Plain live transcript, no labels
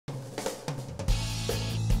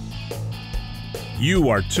you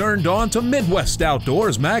are turned on to MidWest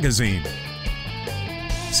Outdoors magazine.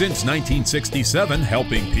 Since 1967,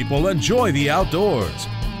 helping people enjoy the outdoors.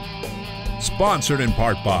 Sponsored in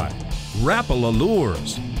part by Leppell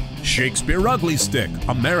Allures, Shakespeare Ugly Stick,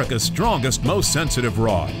 America's strongest, most sensitive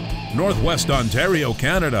rod, Northwest Ontario,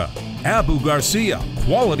 Canada, Abu Garcia,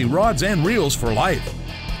 quality rods and reels for life,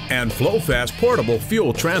 and FlowFast portable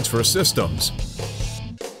fuel transfer systems.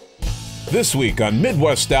 This week on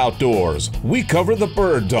MidWest Outdoors, we cover the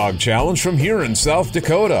Bird Dog Challenge from Huron, South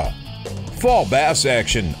Dakota, fall bass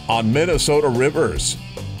action on Minnesota rivers.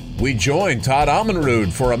 We join Todd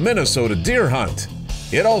Amenrud for a Minnesota deer hunt.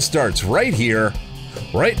 It all starts right here,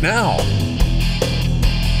 right now.